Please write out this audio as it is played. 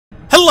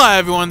Hello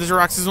everyone, this is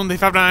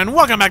Roxas1359.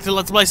 Welcome back to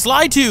Let's Play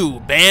Sly 2,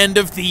 Band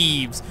of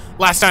Thieves.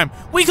 Last time,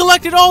 we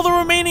collected all the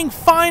remaining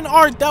fine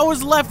art that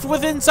was left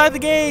within inside the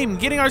game,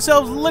 getting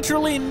ourselves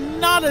literally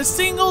not a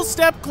single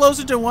step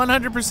closer to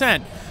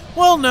 100%.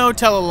 Well, no,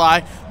 tell a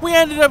lie. We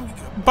ended up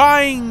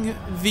buying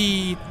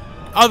the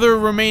other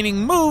remaining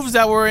moves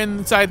that were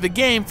inside the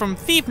game from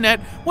ThiefNet,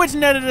 which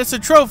netted us a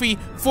trophy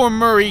for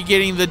Murray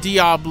getting the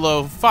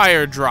Diablo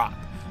fire drop.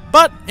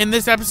 But in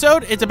this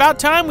episode, it's about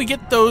time we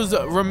get those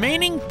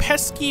remaining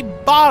pesky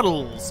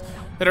bottles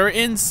that are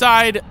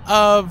inside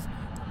of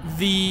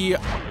the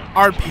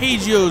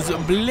Arpeggio's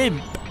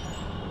Blimp.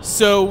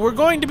 So we're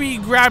going to be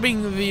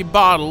grabbing the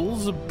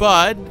bottles,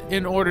 but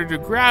in order to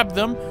grab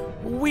them,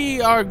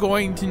 we are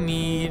going to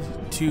need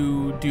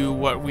to do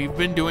what we've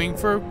been doing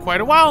for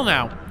quite a while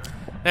now.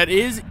 That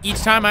is,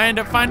 each time I end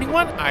up finding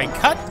one, I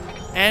cut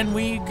and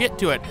we get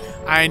to it.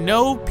 I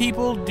know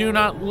people do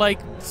not like,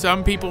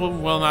 some people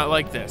will not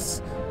like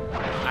this.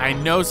 I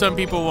know some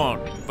people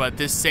won't, but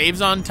this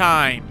saves on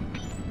time.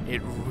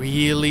 It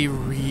really,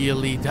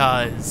 really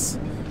does.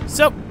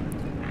 So,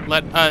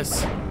 let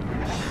us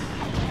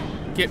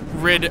get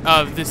rid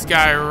of this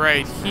guy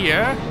right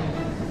here.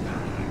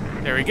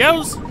 There he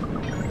goes.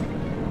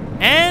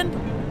 And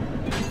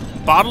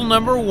bottle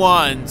number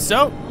 1.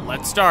 So,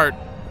 let's start.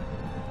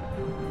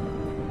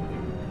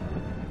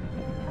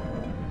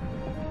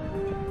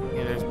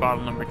 There's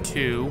bottle number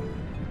 2.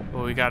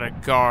 But we got a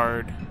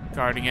guard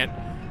guarding it.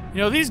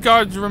 You know, these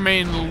guards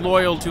remain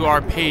loyal to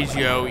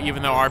Arpeggio,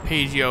 even though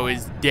Arpeggio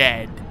is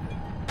dead.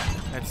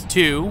 That's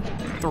 2,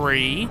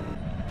 3,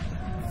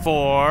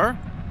 4,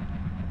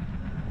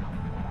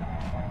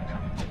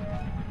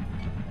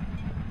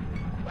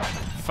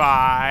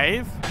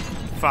 5,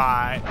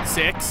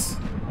 6,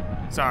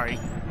 sorry,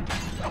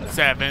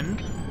 7,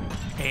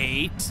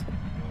 8,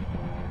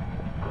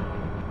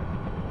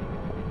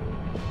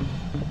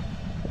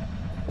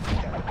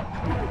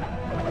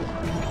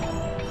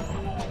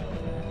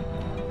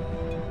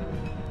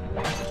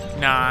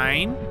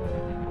 9,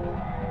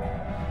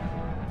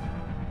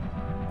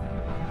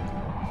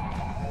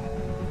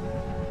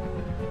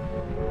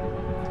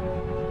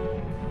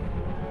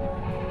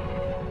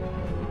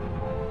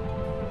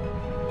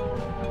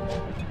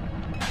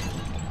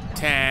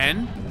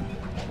 10,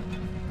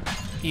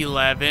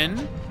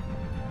 11,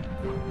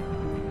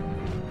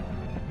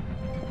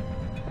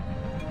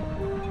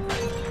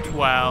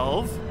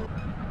 12,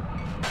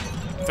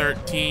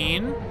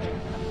 13,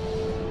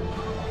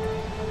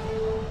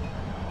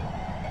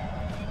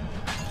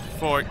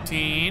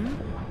 14,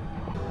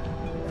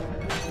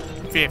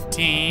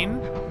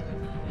 15,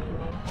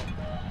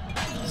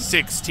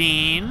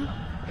 16,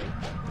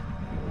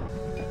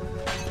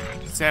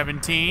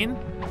 17,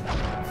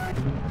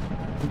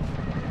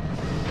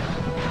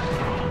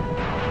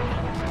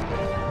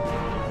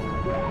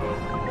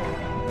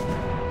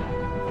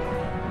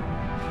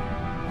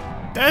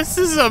 'This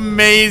is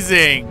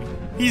amazing.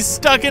 He's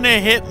stuck in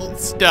a hit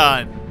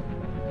stun.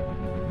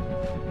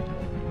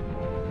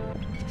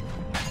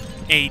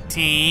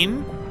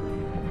 18,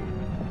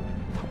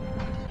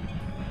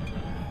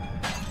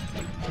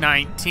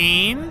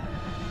 19,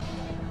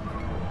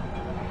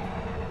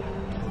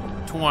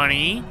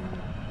 20,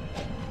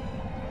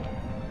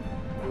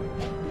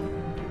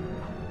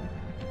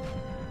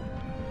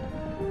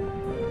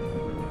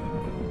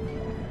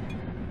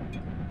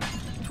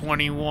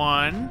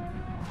 21,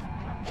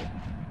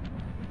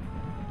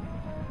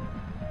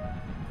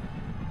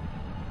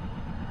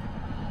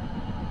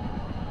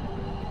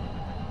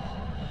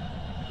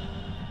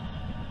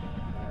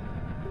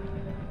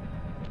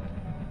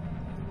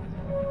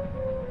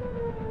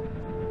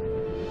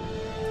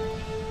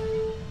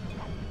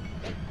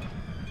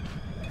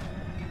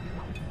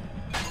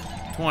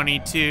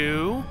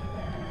 22,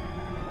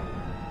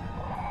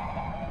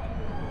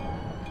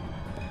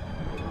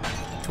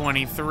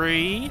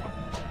 23,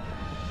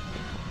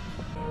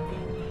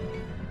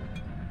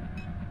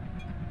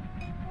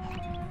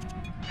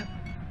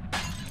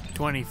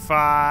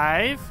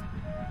 25,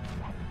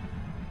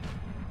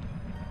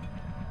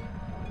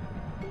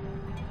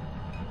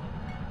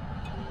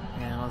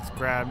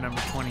 'Grab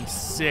number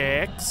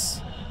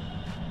 26,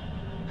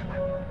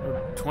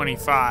 or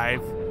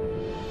 25.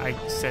 I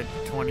said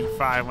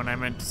 25 when I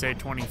meant to say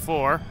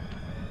 24.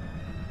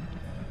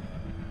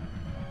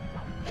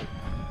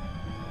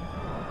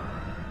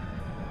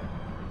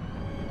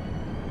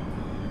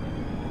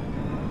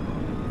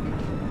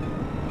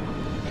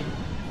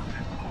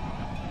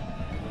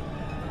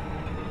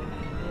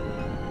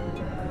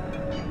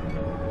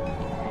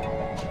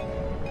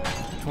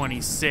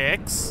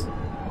 $26.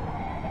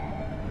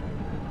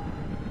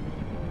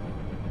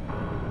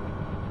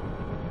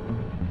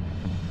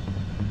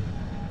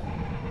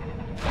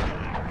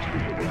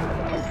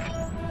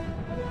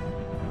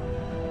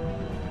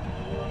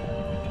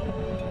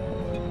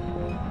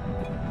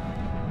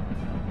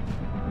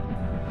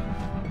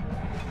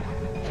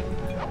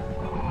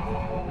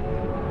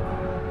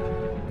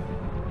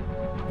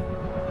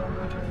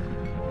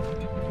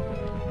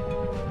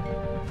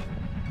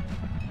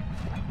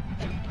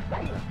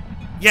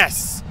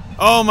 Yes!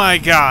 Oh my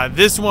god,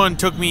 this one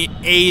took me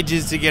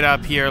ages to get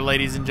up here,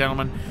 ladies and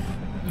gentlemen.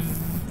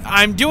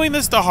 I'm doing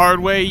this the hard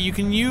way. You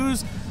can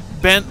use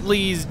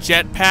Bentley's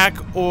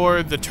jetpack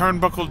or the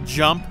turnbuckle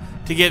jump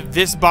to get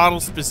this bottle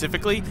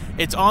specifically.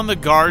 It's on the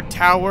guard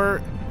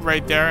tower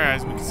right there,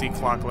 as we can see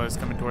Clockla is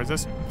coming towards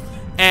us.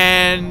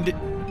 And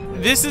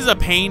this is a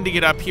pain to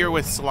get up here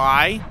with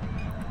Sly,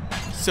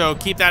 so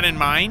keep that in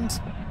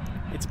mind.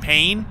 It's a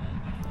pain.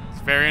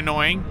 It's very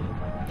annoying.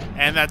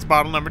 And that's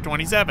bottle number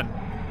 27.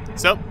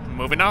 So,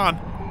 moving on.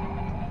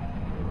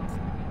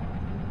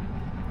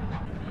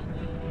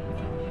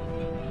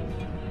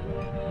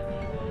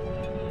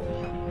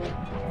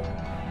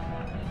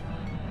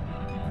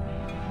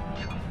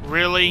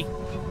 Really?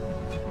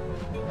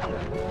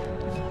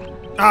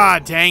 Ah,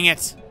 dang it.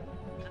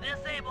 To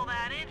disable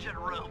that engine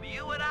room,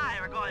 you and I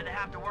are going to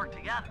have to work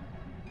together.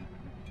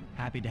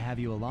 Happy to have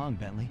you along,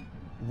 Bentley.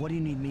 What do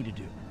you need me to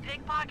do?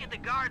 Pickpocket the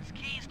guard's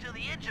keys to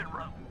the engine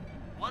room.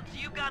 Once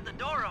you've got the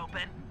door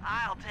open,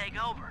 I'll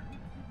take over.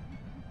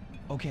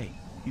 Okay,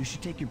 you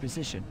should take your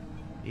position.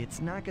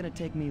 It's not gonna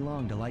take me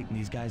long to lighten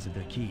these guys of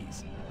their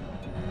keys.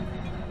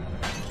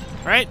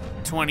 Right,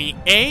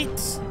 28.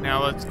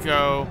 Now let's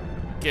go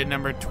get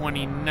number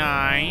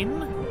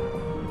 29.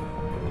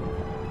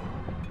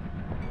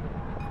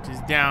 Which is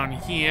down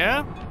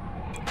here.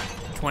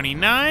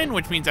 29,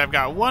 which means I've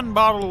got one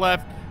bottle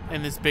left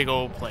in this big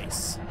old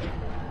place.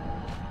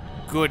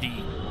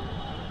 Goody.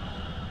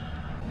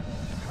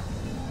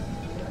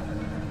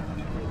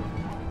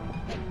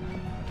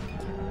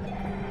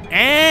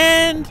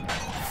 And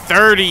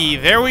 30.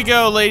 There we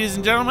go, ladies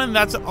and gentlemen.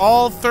 That's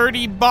all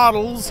 30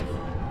 bottles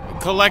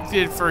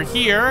collected for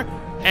here.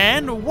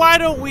 And why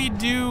don't we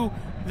do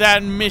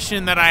that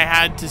mission that I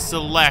had to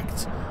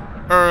select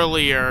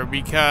earlier?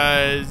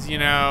 Because, you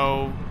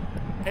know,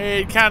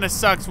 it kind of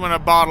sucks when a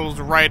bottle's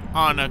right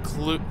on a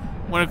clue.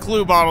 When a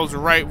clue bottle's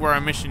right where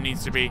a mission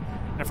needs to be.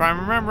 And if I'm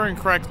remembering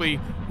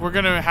correctly, we're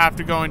going to have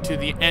to go into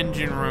the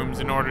engine rooms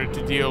in order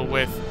to deal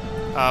with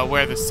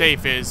where the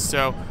safe is.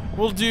 So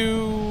we'll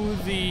do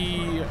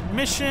the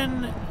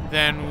mission,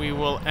 then we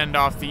will end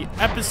off the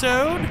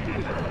episode.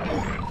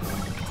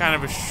 Kind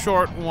of a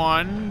short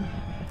one.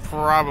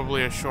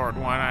 Probably a short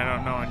one, I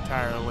don't know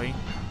entirely.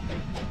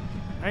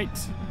 Right.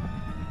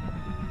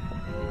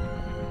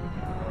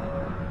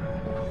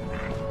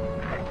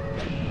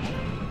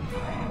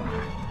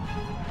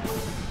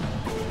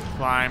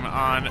 Climb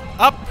on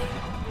up,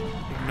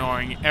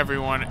 ignoring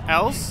everyone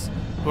else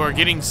who are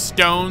getting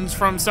stones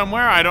from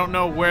somewhere. I don't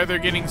know where they're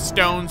getting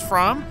stones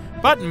from,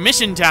 but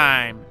mission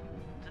time.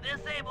 To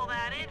disable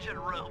that engine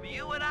room,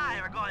 you and I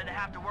are going to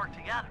have to work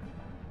together.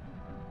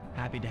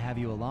 Happy to have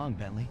you along,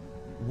 Bentley.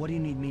 What do you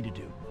need me to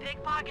do?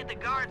 Pickpocket the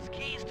guard's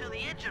keys to the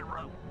engine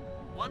room.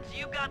 Once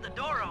you've got the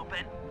door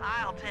open,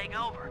 I'll take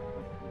over.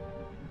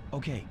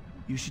 Okay,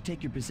 you should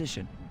take your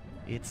position.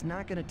 It's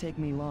not gonna take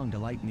me long to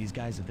lighten these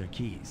guys of their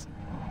keys.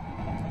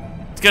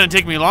 It's gonna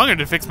take me longer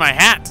to fix my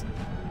hat.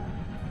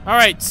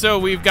 Alright, so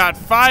we've got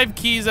 5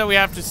 keys that we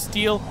have to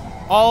steal,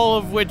 all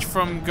of which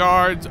from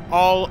guards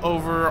all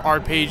over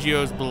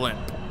Arpeggio's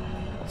blimp.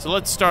 So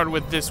let's start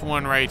with this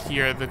one right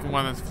here, the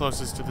one that's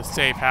closest to the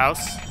safe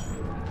house.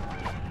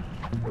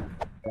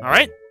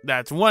 Alright,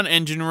 that's one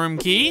engine room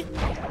key.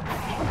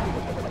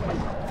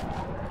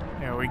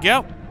 There we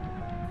go.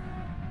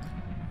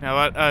 Now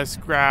let us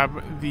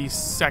grab the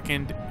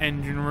second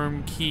engine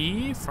room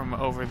key from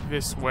over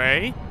this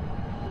way.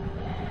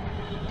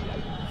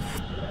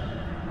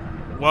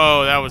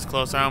 Whoa, that was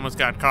close. I almost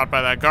got caught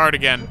by that guard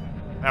again.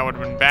 That would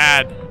have been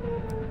bad.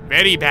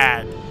 Very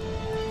bad.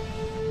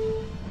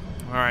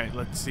 Alright,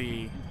 let's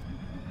see.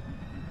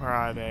 Where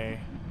are they?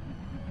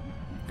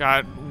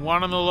 Got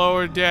one on the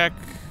lower deck.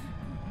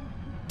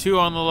 2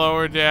 on the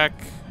lower deck.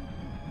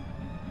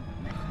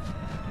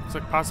 Looks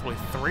like possibly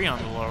 3 on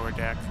the lower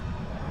deck.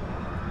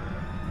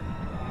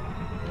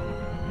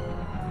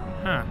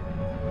 Huh.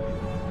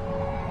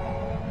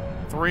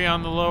 3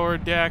 on the lower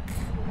deck.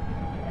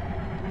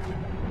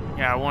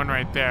 Yeah, 1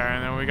 right there.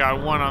 And then we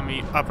got 1 on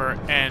the upper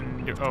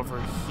end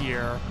over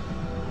here.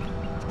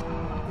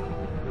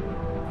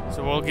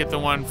 So we'll get the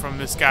one from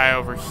this guy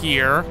over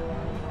here.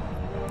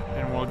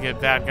 And we'll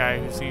get that guy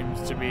who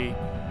seems to be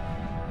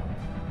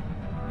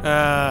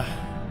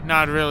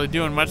not really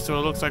doing much, so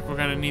it looks like we're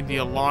gonna need the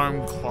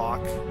alarm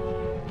clock.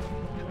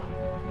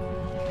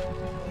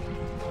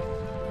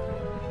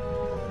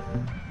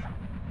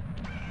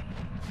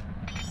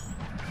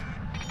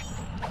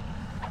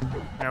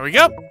 There we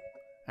go.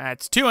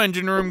 That's 2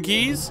 engine room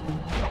keys.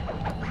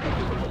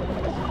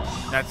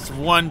 That's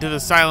 1 to the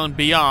Silent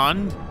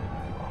Beyond.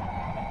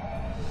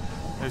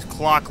 There's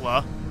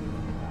Clockla.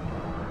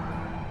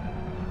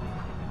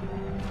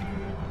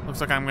 Looks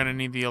like I'm gonna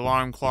need the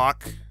alarm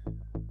clock.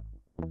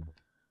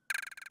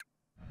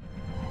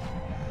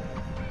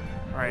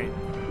 Right.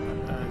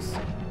 That does.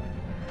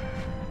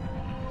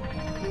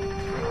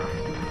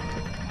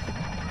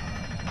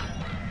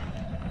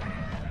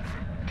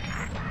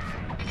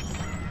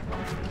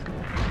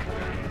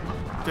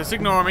 Just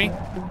ignore me.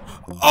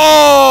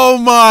 Oh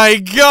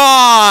my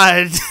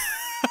god!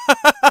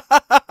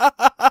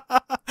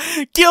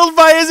 killed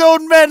by his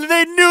own men.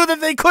 They knew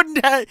that they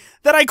couldn't that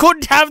I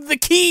couldn't have the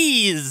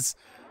keys.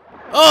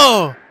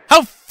 Oh,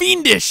 how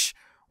fiendish!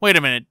 Wait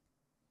a minute.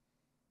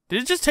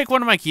 Did it just take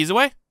one of my keys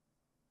away?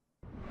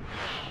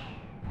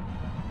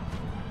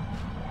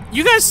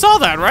 You guys saw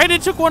that, right?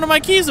 It took one of my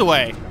keys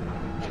away.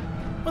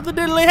 What the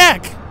diddly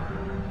heck?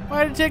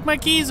 Why did it take my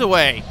keys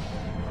away?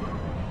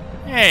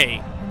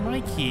 Hey,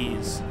 my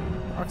keys.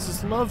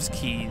 Roxas loves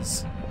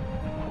keys.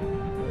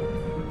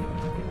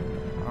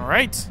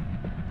 Alright.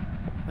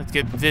 Let's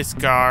get this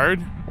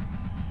guard.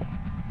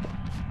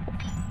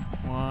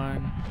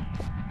 1,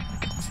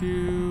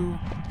 2,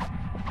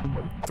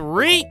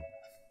 3.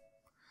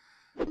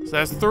 So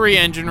that's 3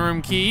 engine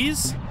room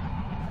keys.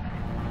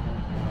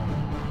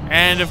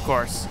 And of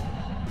course.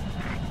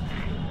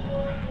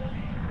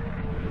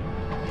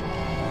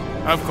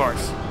 Of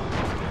course.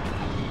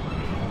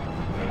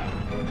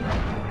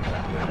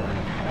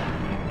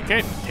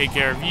 Okay, take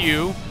care of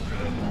you.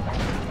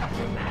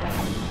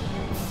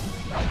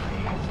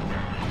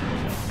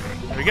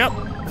 There we go.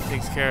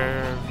 Takes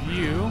care of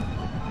you.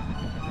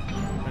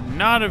 But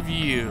not of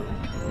you.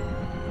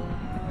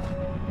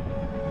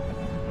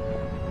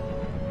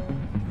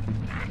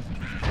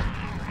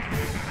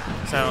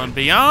 Silent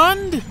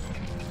Beyond.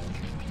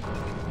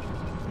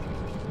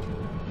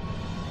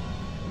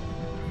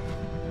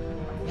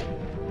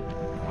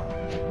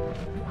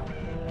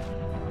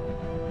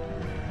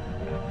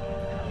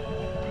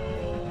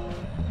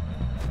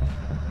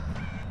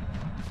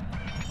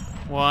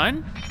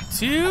 One,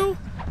 2.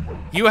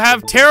 You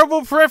have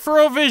terrible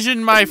peripheral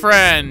vision, my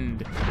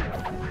friend.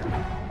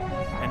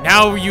 And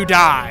now you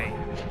die.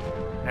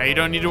 Now you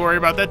don't need to worry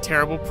about that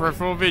terrible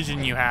peripheral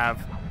vision you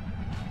have.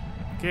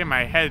 Okay,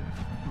 my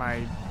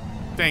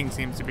thing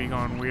seems to be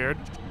going weird.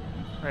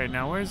 Right,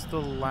 now where's the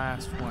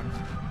last one?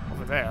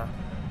 Over there.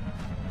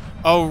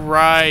 Oh,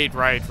 right.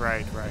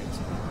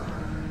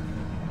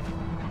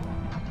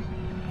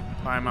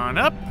 Climb on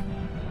up.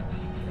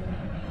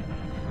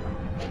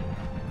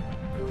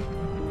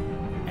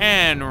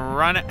 And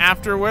run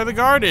after where the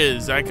guard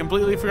is. I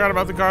completely forgot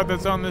about the guard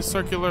that's on this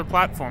circular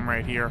platform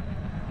right here.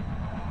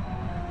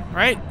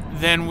 Right,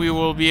 then we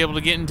will be able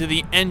to get into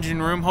the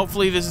engine room.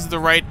 Hopefully this is the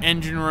right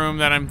engine room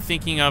that I'm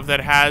thinking of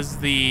that has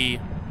the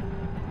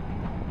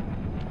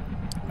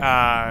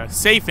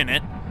safe in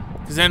it.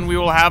 Because then we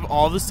will have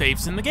all the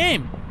safes in the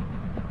game.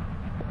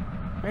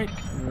 Right,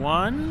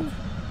 1,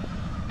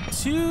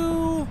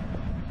 2,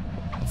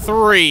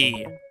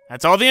 3.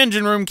 That's all the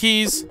engine room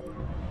keys.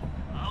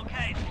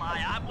 Okay,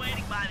 Sly, I'm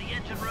waiting by the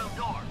engine room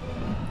door.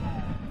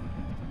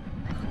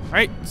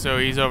 Right, so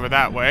he's over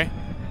that way.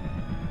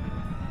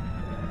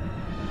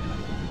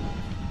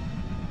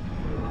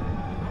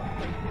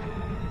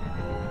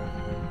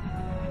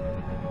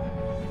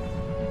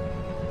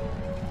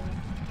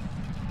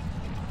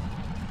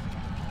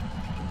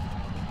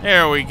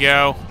 There we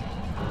go.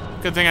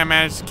 Good thing I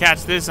managed to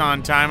catch this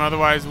on time,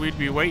 otherwise we'd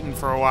be waiting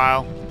for a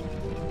while.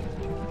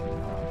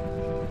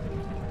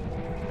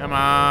 Come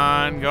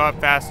on, go up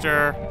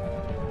faster.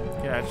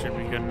 Yeah, that should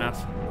be good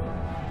enough.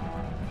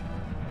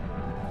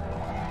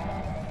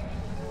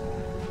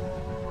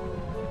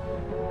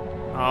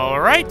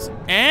 All right,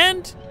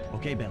 and...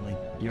 Okay, Bentley,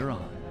 you're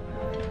on.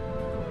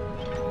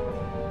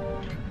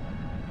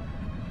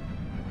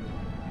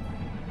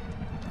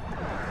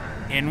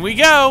 In we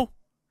go.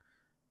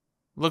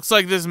 Looks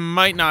like this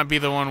might not be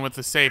the one with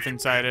the safe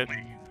inside it.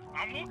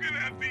 I'm looking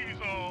at these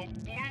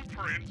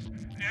blueprints,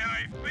 and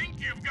I think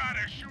you've got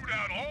to shoot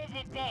out all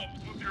the bulbs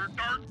with your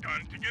dart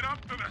gun to get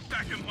up to the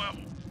second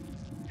level.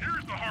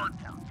 Here's the hard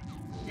part.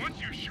 Once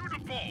you shoot a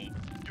bulb,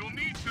 you'll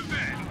need to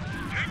then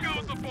take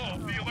out the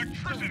bulb the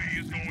electricity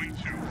is going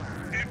to.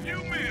 If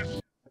you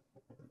miss...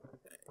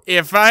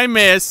 If I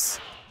miss,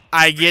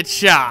 I get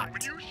shot.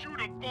 When you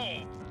shoot a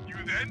bulb, you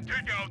then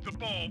take out the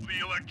bulb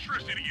the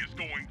electricity is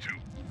going to.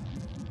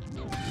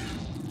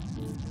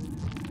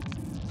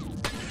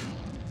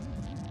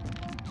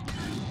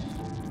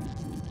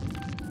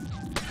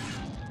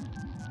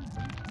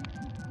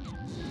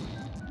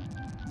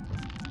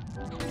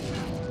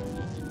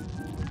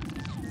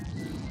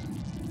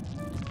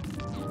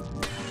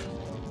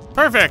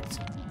 Perfect.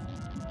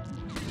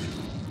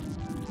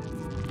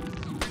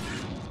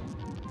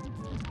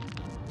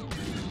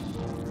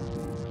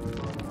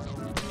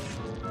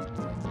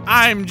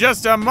 I'm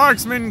just a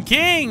marksman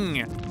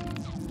king.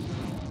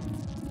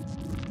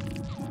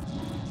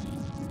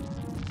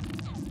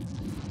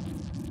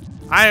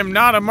 I am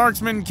not a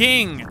marksman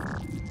king.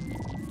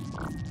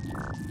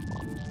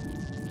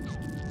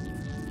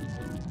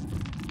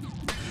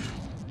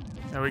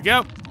 There we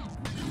go.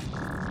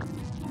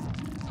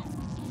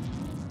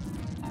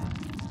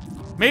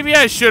 Maybe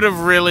I should have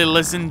really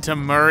listened to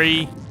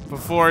Murray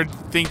before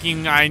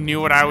thinking I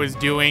knew what I was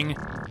doing.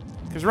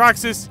 Because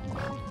Roxas,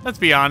 let's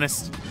be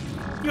honest,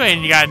 you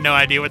ain't got no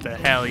idea what the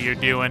hell you're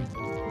doing.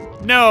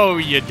 No,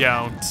 you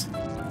don't.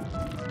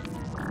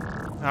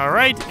 All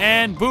right,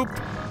 and boop.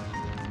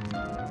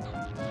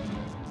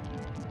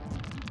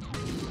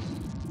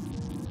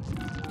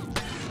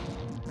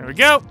 There we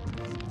go.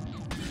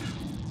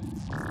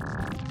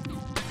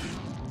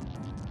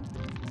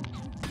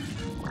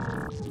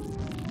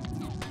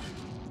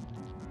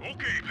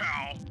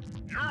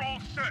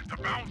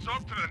 bounce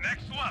up to the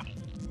next level.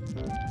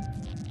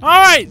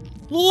 Alright,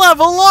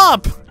 level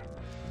up!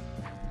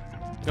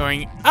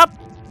 Going up.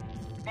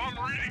 If I'm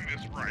reading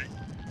this right,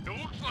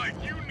 it looks like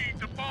you need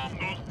to bomb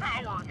those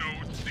power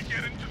nodes to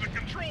get into the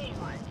control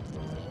room.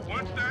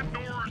 Once that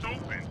door is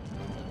open,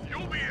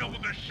 you'll be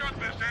able to shut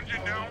this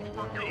engine down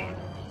for good.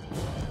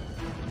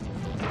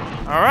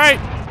 Alright.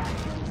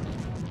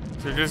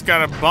 So just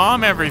gotta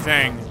bomb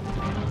everything.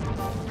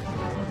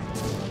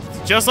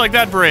 Just like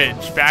that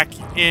bridge back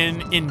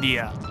in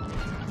India.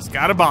 Just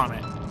gotta bomb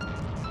it.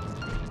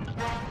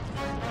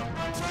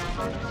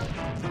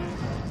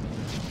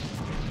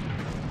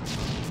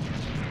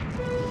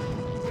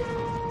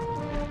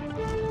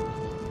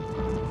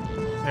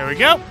 There we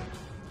go.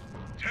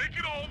 Take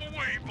it all the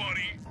way,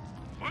 buddy.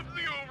 Flip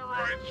the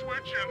override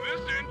switch and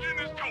this engine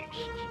is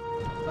toast.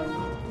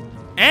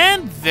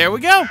 And there we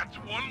go. That's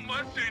one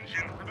less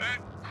engine for that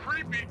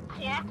creepy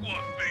clockla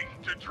thing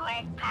to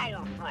draw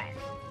power from.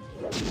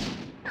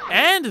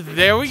 And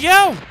there we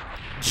go.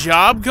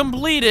 Job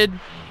completed.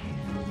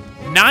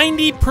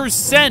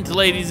 90%,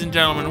 ladies and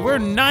gentlemen. We're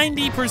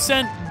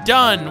 90%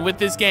 done with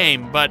this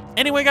game. But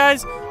anyway,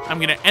 guys, I'm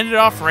going to end it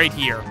off right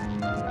here.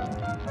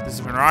 This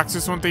has been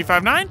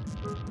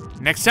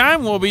Roxas1359. Next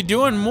time, we'll be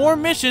doing more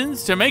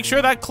missions to make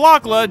sure that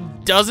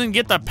Clockla doesn't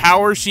get the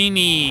power she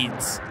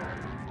needs.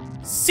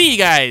 See you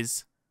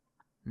guys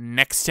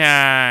next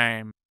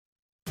time.